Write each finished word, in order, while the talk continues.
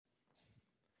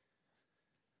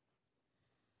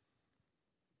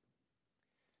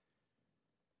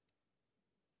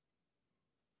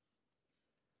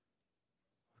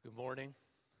Good morning.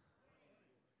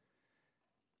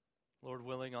 Lord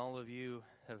willing, all of you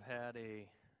have had a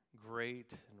great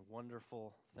and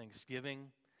wonderful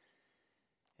Thanksgiving,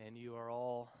 and you are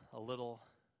all a little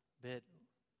bit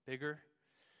bigger.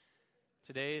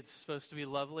 Today it's supposed to be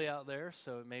lovely out there,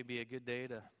 so it may be a good day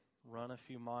to run a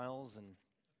few miles, and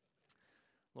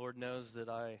Lord knows that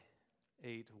I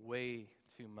ate way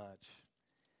too much.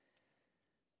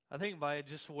 I think by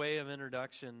just way of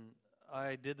introduction,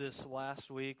 I did this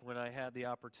last week when I had the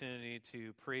opportunity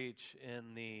to preach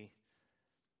in the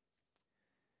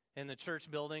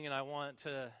church building, and I want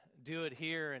to do it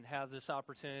here and have this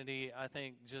opportunity, I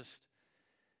think, just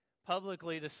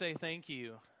publicly to say thank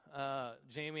you.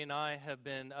 Jamie and I have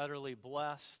been utterly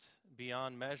blessed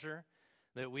beyond measure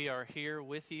that we are here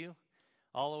with you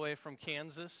all the way from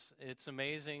Kansas. It's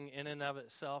amazing in and of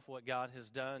itself what God has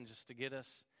done just to get us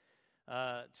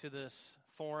to this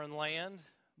foreign land.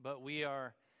 But we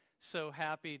are so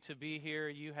happy to be here.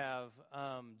 You have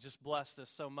just blessed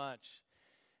us so much.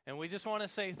 And we just want to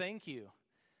say thank you.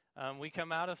 We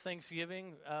come out of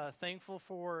Thanksgiving thankful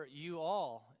for you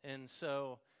all. And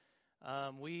so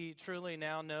we truly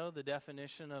now know the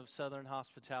definition of Southern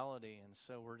hospitality. And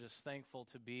so we're just thankful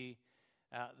to be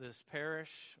at this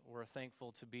parish. We're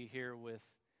thankful to be here with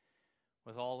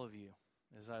all of you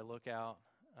as I look out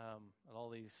at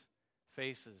all these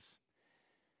faces.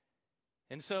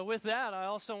 And so with that, I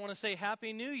also want to say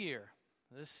Happy New Year.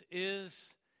 This is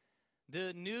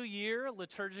the new year,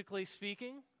 liturgically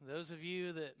speaking. Those of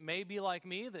you that may be like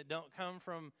me, that don't come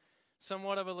from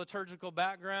somewhat of a liturgical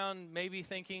background, may be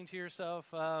thinking to yourself,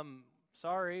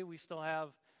 sorry, we still have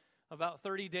about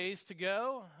 30 days to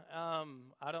go.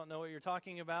 I don't know what you're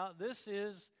talking about. This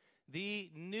is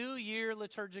the new year,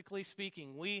 liturgically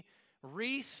speaking. We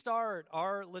restart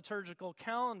our liturgical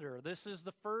calendar. This is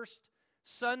the first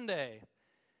Sunday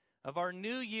of our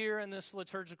new year in this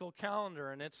liturgical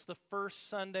calendar, and it's the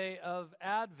first Sunday of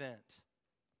Advent.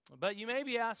 But you may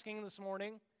be asking this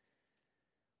morning,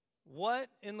 what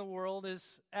in the world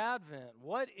is Advent?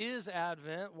 What is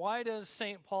Advent? Why does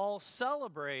St. Paul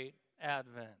celebrate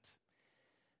Advent?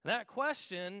 That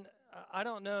question, I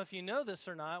don't know if you know this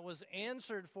or not, was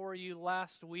answered for you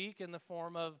last week in the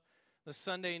form of the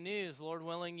Sunday news. Lord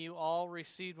willing, you all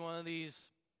received one of these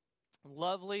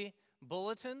lovely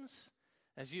bulletins.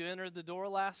 As you entered the door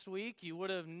last week, you would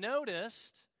have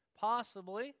noticed,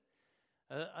 possibly,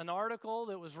 an article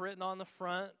that was written on the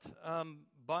front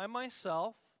by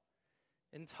myself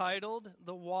entitled,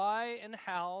 "The Why and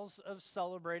Hows of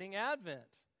Celebrating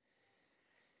Advent."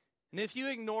 And if you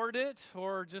ignored it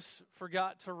or just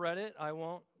forgot to read it, I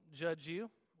won't judge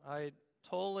you. I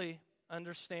totally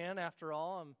understand. After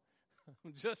all,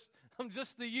 I'm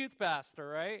just the youth pastor,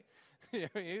 right?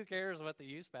 Who cares what the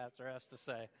youth pastor has to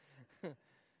say?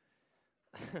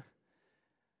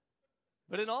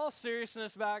 But in all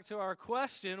seriousness, back to our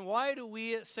question, why do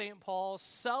we at St. Paul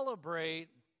celebrate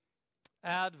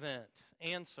Advent?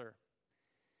 Answer.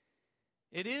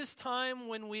 It is a time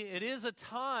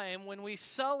when we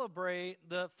celebrate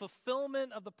the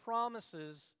fulfillment of the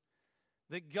promises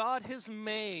that God has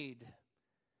made,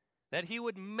 that He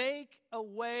would make a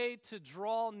way to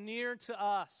draw near to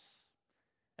us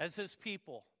as His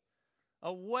people,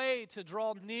 a way to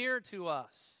draw near to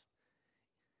us.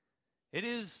 It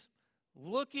is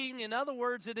looking, in other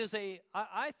words, it is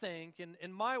I think,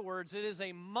 in my words, it is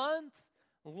a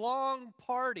month-long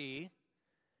party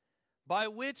by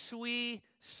which we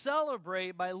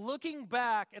celebrate by looking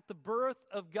back at the birth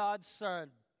of God's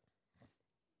Son,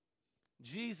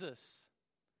 Jesus,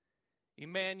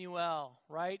 Emmanuel,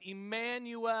 right?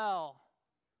 Emmanuel,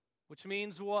 which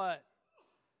means what?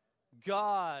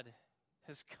 God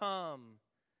has come,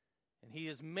 and He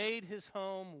has made His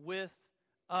home with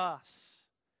us.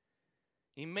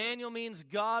 Emmanuel means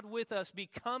God with us,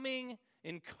 becoming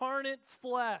incarnate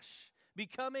flesh,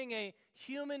 becoming a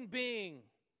human being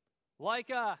like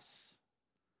us.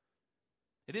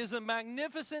 It is a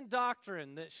magnificent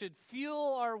doctrine that should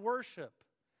fuel our worship.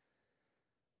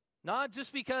 Not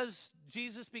just because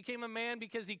Jesus became a man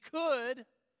because He could,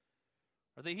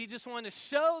 or that He just wanted to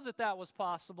show that that was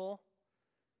possible.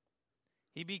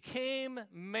 He became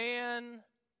man,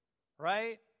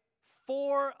 right,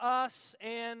 for us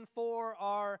and for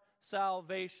our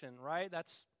salvation, right?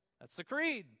 That's the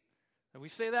creed. And we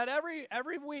say that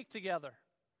every week together.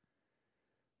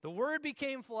 The Word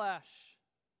became flesh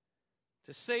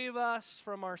to save us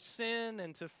from our sin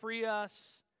and to free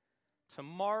us to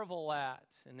marvel at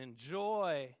and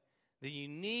enjoy the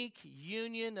unique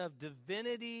union of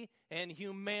divinity and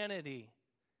humanity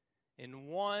in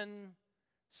one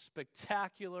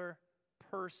spectacular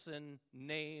person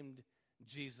named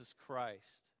Jesus Christ.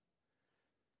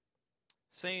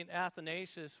 St.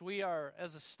 Athanasius. We are,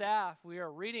 as a staff, we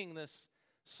are reading this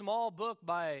small book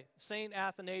by St.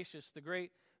 Athanasius, the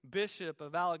great bishop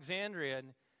of Alexandria.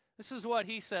 And this is what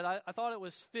he said. I thought it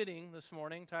was fitting this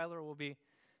morning. Tyler will be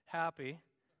happy,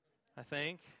 I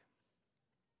think.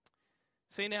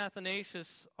 St.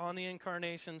 Athanasius on the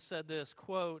Incarnation said this,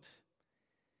 quote,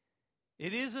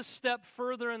 "It is a step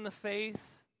further in the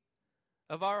faith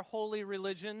of our holy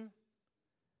religion,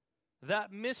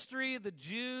 that mystery the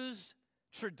Jews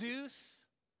traduce,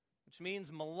 which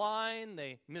means malign,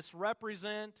 they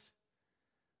misrepresent.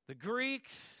 The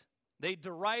Greeks, they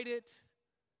deride it,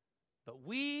 but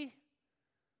we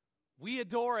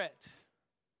adore it.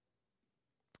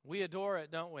 We adore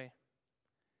it, don't we?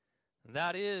 And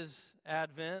that is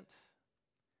Advent.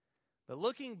 But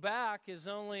looking back is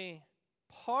only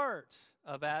part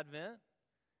of Advent,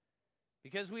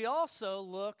 because we also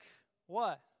look,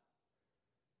 what?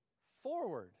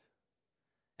 Forward.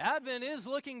 Advent is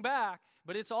looking back,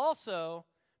 but it's also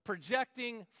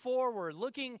projecting forward,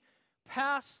 looking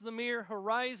past the mere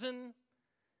horizon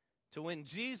to when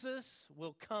Jesus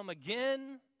will come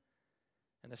again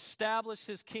and establish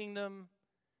his kingdom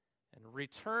and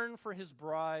return for his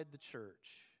bride, the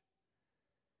church.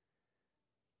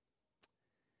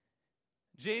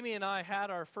 Jamie and I had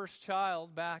our first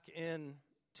child back in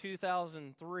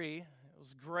 2003. It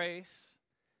was Grace.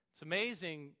 It's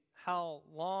amazing how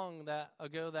long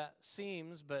ago that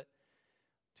seems, but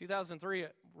 2003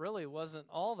 really wasn't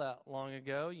all that long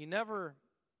ago.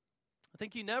 I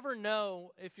think you never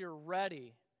know if you're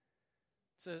ready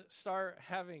to start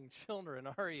having children,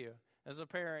 are you? As a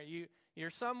parent,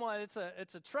 you're somewhat, it's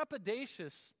a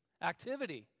trepidatious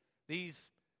activity, these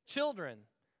children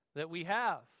that we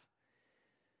have.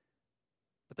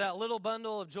 But that little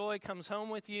bundle of joy comes home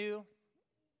with you,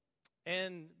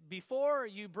 and before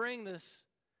you bring this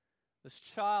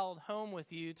child home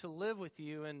with you to live with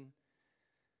you in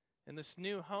this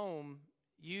new home,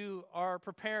 you are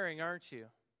preparing, aren't you?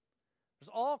 There's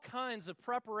all kinds of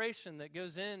preparation that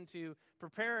goes into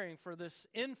preparing for this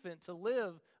infant to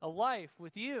live a life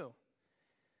with you.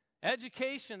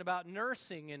 Education about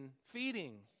nursing and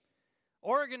feeding,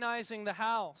 organizing the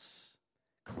house,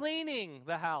 cleaning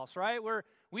the house, right?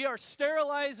 We are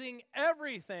sterilizing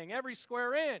everything, every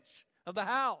square inch of the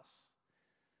house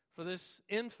for this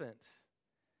infant.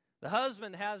 The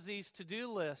husband has these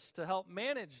to-do lists to help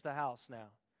manage the house now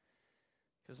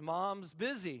because mom's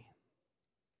busy.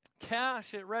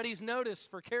 Cash at ready's notice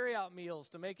for carry-out meals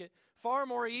to make it far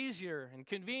more easier and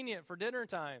convenient for dinner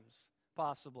times,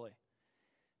 possibly.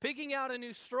 Picking out a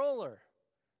new stroller.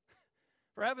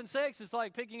 For heaven's sakes, it's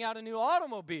like picking out a new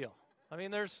automobile. I mean,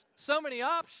 there's so many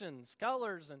options,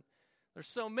 colors, and there's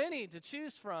so many to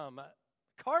choose from.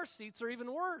 Car seats are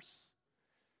even worse.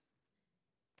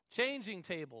 Changing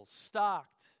tables,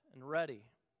 stocked and ready.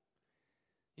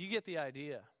 You get the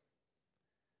idea.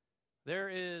 There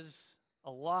is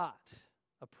a lot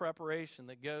of preparation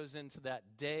that goes into that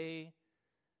day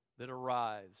that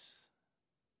arrives.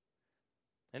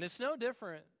 And it's no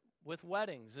different with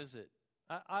weddings, is it?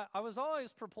 I was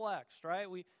always perplexed, right?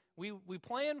 We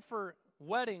plan for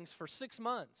weddings for 6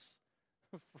 months.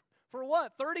 For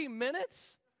what, 30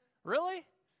 minutes? Really?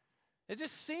 It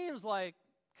just seems like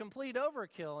complete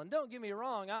overkill. And don't get me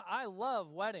wrong, I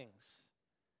love weddings.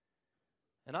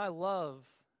 And I love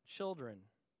children.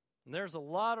 And there's a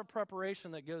lot of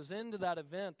preparation that goes into that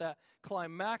event, that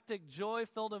climactic,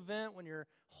 joy-filled event when you're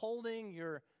holding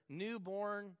your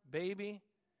newborn baby,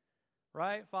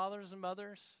 right, fathers and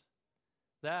mothers?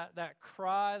 That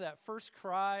cry, that first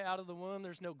cry out of the womb,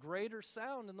 there's no greater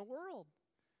sound in the world.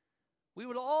 We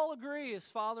would all agree as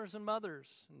fathers and mothers.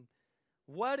 And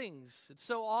weddings, it's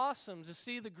so awesome to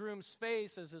see the groom's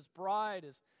face as his bride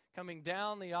is coming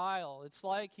down the aisle. It's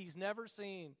like he's never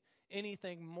seen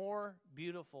anything more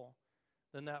beautiful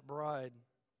than that bride.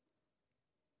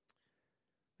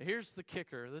 But here's the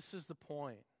kicker. This is the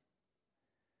point.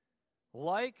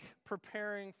 Like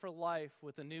preparing for life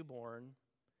with a newborn,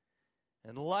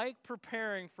 and like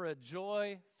preparing for a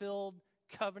joy-filled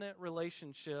covenant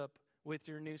relationship with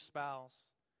your new spouse,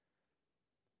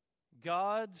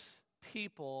 God's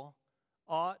people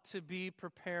ought to be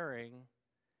preparing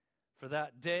for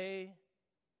that day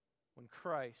when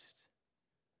Christ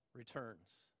returns.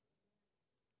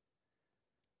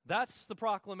 That's the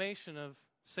proclamation of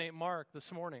St. Mark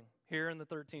this morning, here in the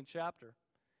 13th chapter.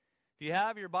 If you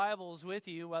have your Bibles with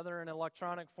you, whether in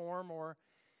electronic form or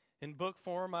in book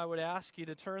form, I would ask you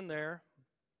to turn there.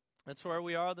 That's where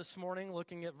we are this morning,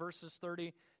 looking at verses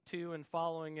 32 and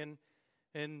following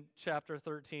in chapter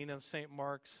 13 of St.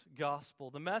 Mark's Gospel.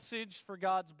 The message for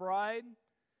God's bride,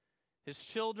 his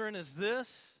children, is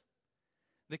this: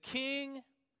 The King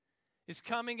is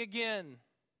coming again.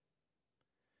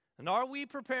 And are we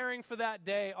preparing for that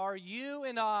day? Are you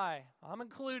and I'm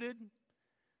included,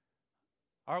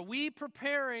 are we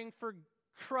preparing for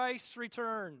Christ's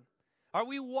return? Are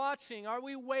we watching? Are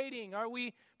we waiting? Are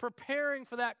we preparing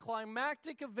for that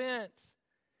climactic event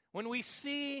when we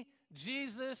see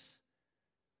Jesus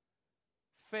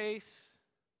face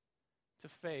to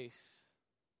face?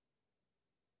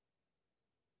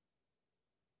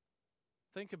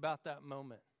 Think about that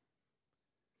moment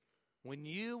when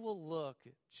you will look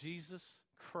at Jesus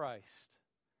Christ,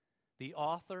 the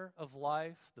author of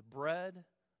life, the bread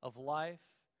of life,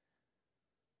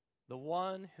 the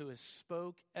one who has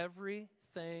spoke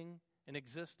everything in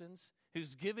existence,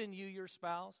 who's given you your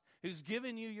spouse, who's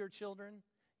given you your children.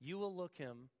 You will look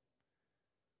him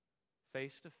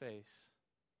face to face,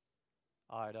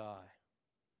 eye to eye.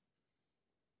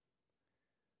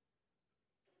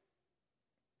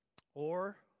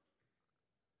 Or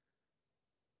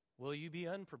will you be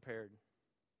unprepared?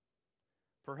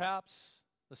 Perhaps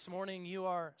this morning you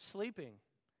are sleeping.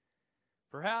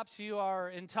 Perhaps you are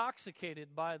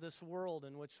intoxicated by this world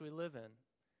in which we live in,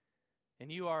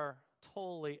 and you are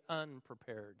totally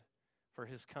unprepared for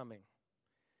his coming.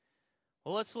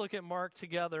 Well, let's look at Mark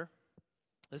together.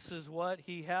 This is what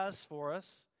he has for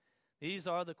us. These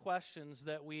are the questions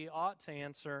that we ought to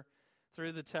answer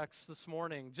through the text this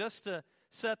morning. Just to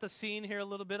set the scene here a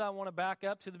little bit, I want to back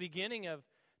up to the beginning of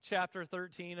chapter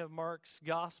 13 of Mark's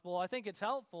gospel. I think it's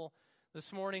helpful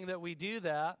this morning that we do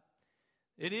that.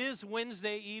 It is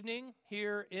Wednesday evening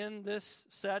here in this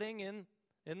setting,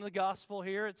 in the gospel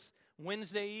here. It's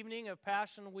Wednesday evening of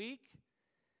Passion Week.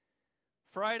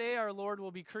 Friday, our Lord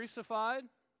will be crucified.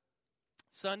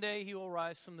 Sunday, he will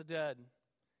rise from the dead.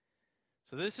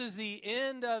 So this is the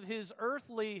end of his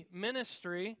earthly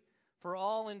ministry for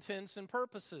all intents and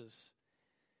purposes.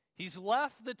 He's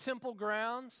left the temple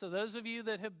grounds. So those of you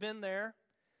that have been there,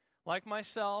 like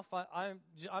myself,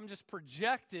 I'm just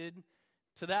projected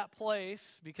to that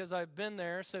place because I've been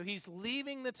there. So he's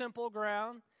leaving the temple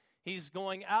ground. He's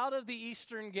going out of the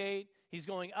eastern gate. He's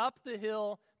going up the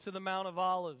hill to the Mount of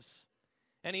Olives.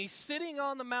 And he's sitting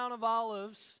on the Mount of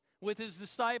Olives with his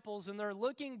disciples, and they're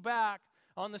looking back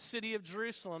on the city of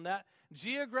Jerusalem. That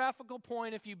geographical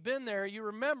point, if you've been there, you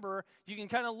remember you can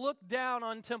kind of look down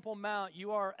on Temple Mount.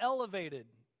 You are elevated.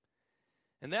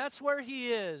 And that's where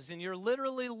he is. And you're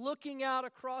literally looking out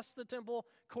across the temple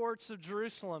courts of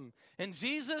Jerusalem. And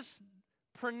Jesus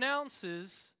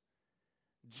pronounces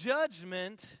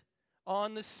judgment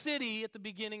on the city at the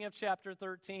beginning of chapter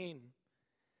 13.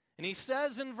 And he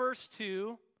says in verse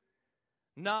 2,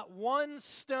 "Not one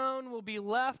stone will be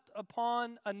left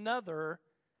upon another,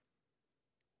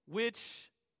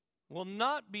 which will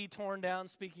not be torn down,"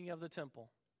 speaking of the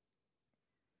temple.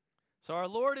 So our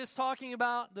Lord is talking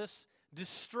about this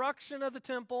destruction of the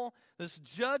temple, this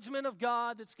judgment of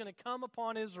God that's going to come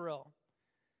upon Israel.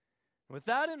 With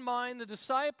that in mind, the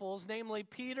disciples, namely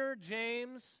Peter,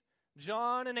 James,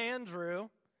 John, and Andrew,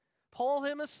 pull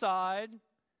him aside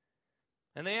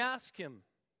and they ask him,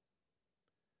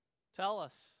 "Tell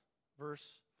us,"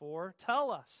 verse 4,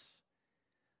 "tell us,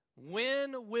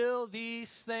 when will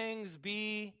these things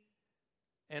be,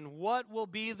 and what will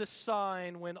be the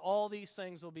sign when all these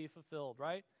things will be fulfilled?"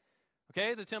 Right?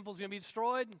 Okay, the temple's going to be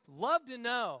destroyed. Love to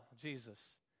know,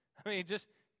 Jesus. I mean, just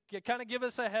kind of give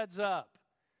us a heads up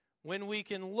when we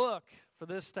can look for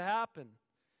this to happen.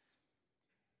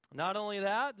 Not only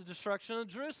that, the destruction of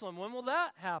Jerusalem. When will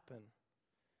that happen?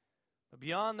 But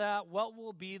beyond that, what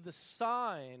will be the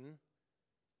sign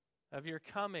of your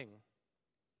coming?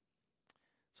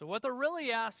 So what they're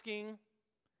really asking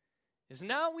is,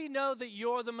 now we know that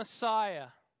you're the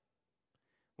Messiah.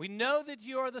 We know that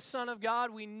you are the Son of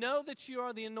God. We know that you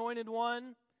are the Anointed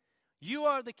One. You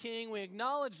are the King. We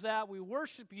acknowledge that. We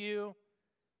worship you.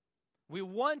 We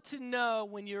want to know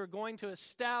when you're going to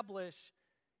establish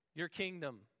your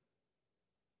kingdom.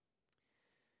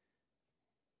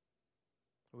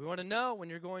 We want to know when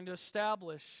you're going to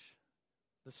establish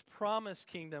this promised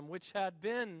kingdom, which had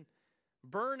been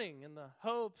burning in the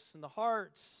hopes and the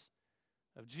hearts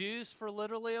of Jews for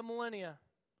literally a millennia.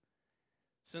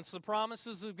 Since the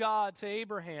promises of God to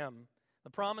Abraham, the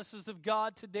promises of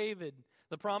God to David,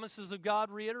 the promises of God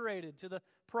reiterated to the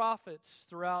prophets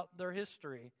throughout their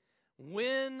history.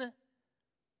 When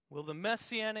will the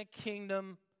Messianic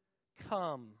kingdom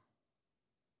come?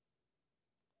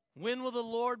 When will the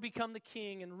Lord become the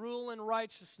king and rule in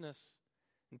righteousness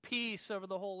and peace over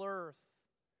the whole earth?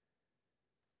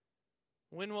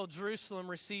 When will Jerusalem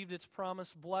receive its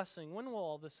promised blessing? When will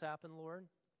all this happen, Lord?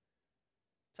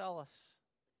 Tell us.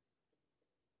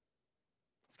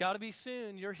 It's got to be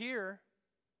soon. You're here.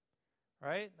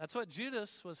 right? That's what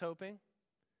Judas was hoping.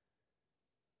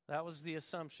 That was the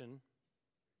assumption.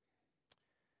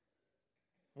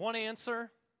 One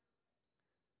answer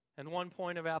and one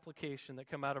point of application that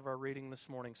come out of our reading this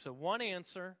morning. So one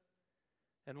answer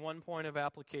and one point of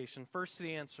application. First,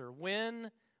 the answer.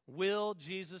 When will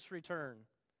Jesus return?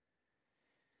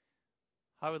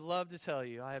 I would love to tell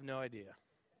you. I have no idea.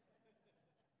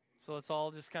 So let's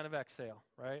all just kind of exhale,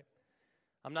 right?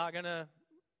 I'm not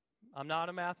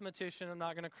a mathematician. I'm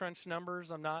not going to crunch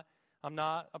numbers. I'm not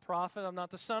a prophet. I'm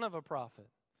not the son of a prophet.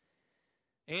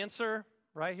 Answer,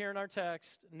 right here in our text,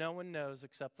 no one knows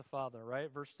except the Father,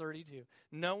 right? Verse 32.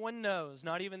 No one knows,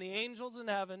 not even the angels in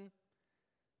heaven,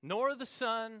 nor the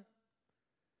Son,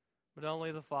 but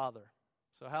only the Father.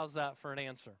 So how's that for an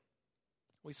answer?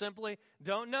 We simply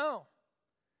don't know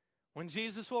when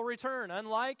Jesus will return.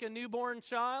 Unlike a newborn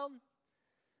child,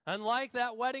 unlike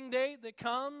that wedding date that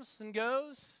comes and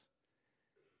goes,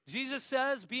 Jesus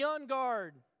says, be on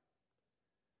guard,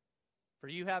 for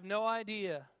you have no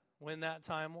idea when that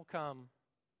time will come.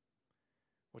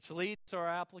 Which leads to our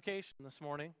application this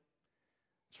morning.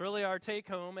 It's really our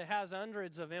take-home. It has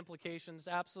hundreds of implications,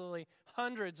 absolutely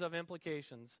hundreds of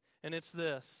implications. And it's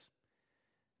this.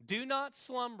 Do not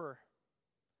slumber,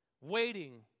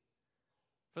 waiting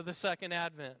for the second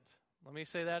advent. Let me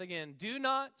say that again. Do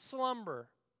not slumber,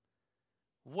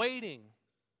 waiting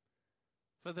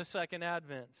for the second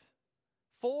advent.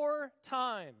 4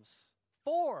 times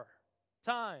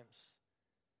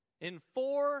in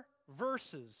 4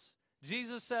 verses,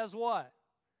 Jesus says what?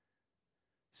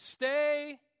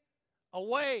 Stay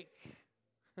awake.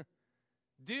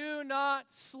 Do not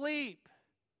sleep.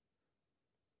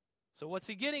 So what's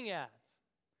he getting at?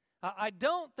 I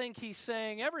don't think he's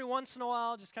saying every once in a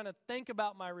while just kind of think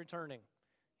about my returning.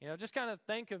 Just kind of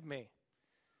think of me.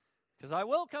 Because I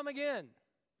will come again.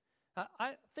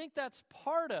 I think that's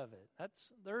part of it.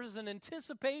 There is an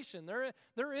anticipation.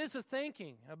 There is a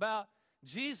thinking about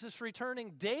Jesus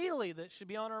returning daily that should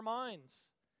be on our minds.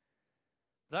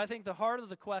 But I think the heart of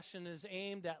the question is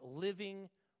aimed at living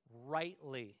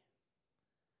rightly.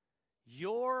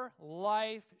 Your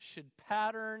life should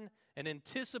pattern an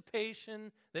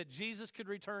anticipation that Jesus could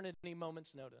return at any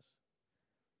moment's notice.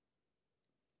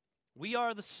 We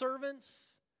are the servants,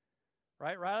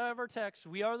 right out of our text.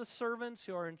 We are the servants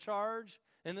who are in charge,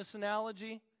 in this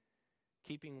analogy,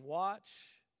 keeping watch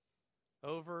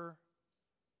over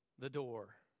the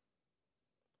door.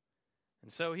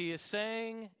 And so he is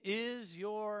saying, is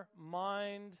your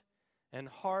mind and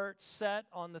heart set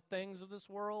on the things of this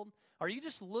world? Are you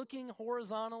just looking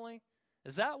horizontally?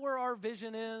 Is that where our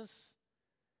vision is?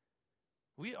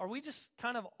 Are we just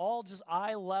kind of all just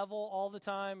eye level all the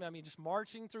time? I mean, just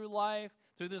marching through life,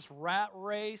 through this rat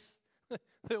race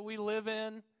that we live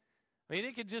in? I mean,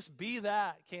 it could just be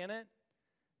that, can it?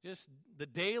 Just the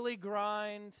daily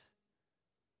grind.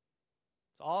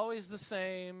 It's always the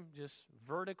same, just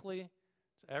vertically.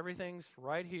 Everything's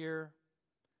right here.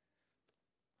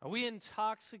 Are we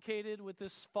intoxicated with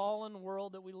this fallen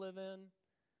world that we live in?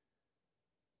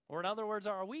 Or in other words,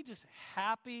 are we just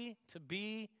happy to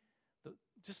be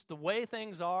just the way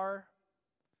things are?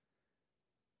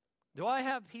 Do I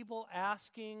have people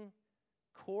asking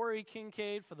Korey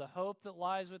Kincaid for the hope that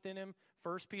lies within him?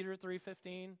 1 Peter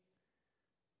 3:15.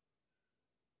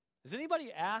 Is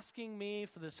anybody asking me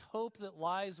for this hope that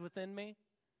lies within me?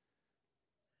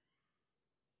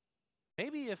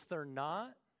 Maybe if they're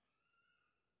not,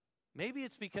 maybe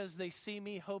it's because they see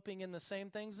me hoping in the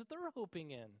same things that they're hoping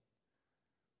in.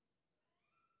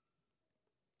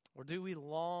 Or do we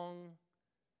long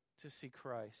to see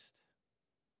Christ?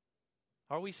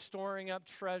 Are we storing up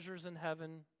treasures in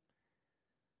heaven?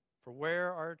 For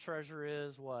where our treasure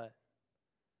is, what?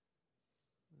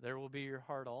 There will be your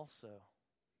heart also.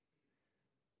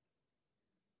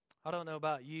 I don't know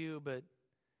about you, but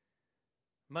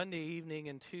Monday evening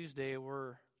and Tuesday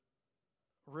were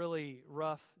really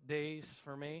rough days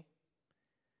for me.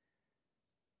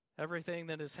 Everything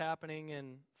that is happening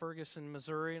in Ferguson,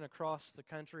 Missouri, and across the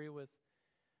country with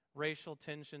racial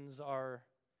tensions are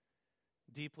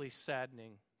deeply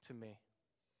saddening to me.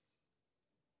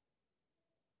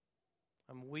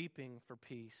 I'm weeping for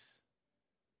peace.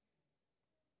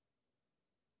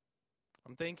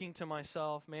 I'm thinking to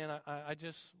myself, man,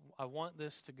 I want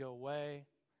this to go away.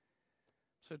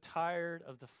 I'm so tired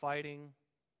of the fighting.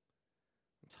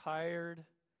 I'm tired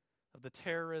of the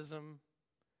terrorism.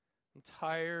 I'm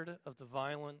tired of the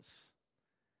violence.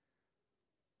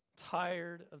 I'm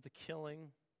tired of the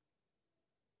killing.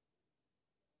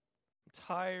 I'm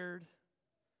tired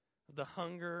of the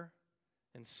hunger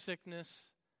and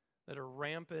sickness that are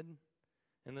rampant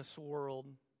in this world.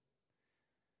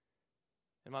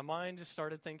 And my mind just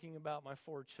started thinking about my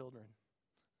 4 children.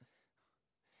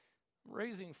 I'm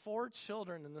raising 4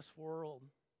 children in this world.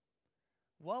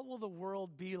 What will the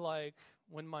world be like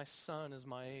when my son is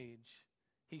my age?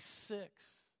 He's 6.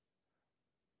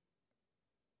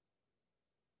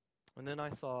 And then I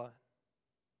thought,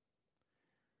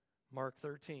 Mark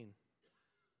 13,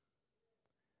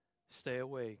 stay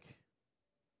awake.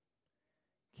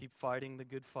 Keep fighting the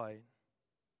good fight.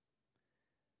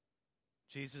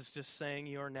 Jesus just saying,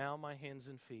 you are now my hands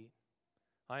and feet.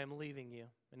 I am leaving you.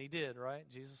 And he did, right?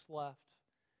 Jesus left.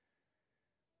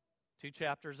 2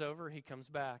 chapters over, he comes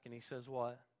back and he says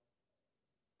what?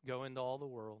 Go into all the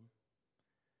world.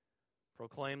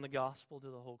 Proclaim the gospel to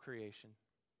the whole creation.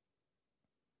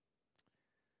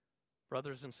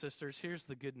 Brothers and sisters, here's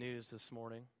the good news this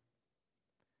morning.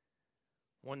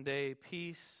 One day,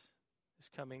 peace is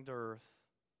coming to earth.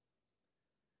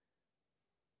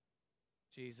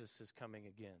 Jesus is coming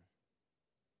again.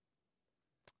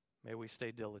 May we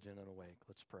stay diligent and awake.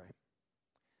 Let's pray.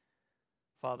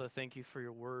 Father, thank you for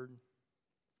your word.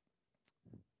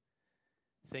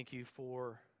 Thank you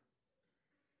for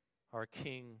our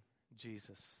King,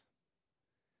 Jesus.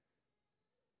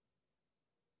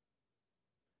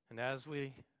 And as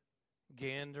we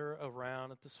gander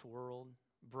around at this world,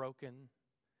 broken,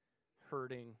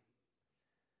 hurting,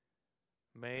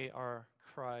 may our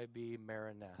cry be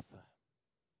Maranatha.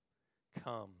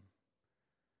 Come,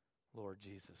 Lord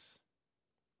Jesus.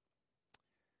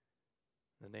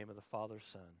 In the name of the Father,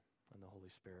 Son, and the Holy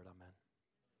Spirit, amen.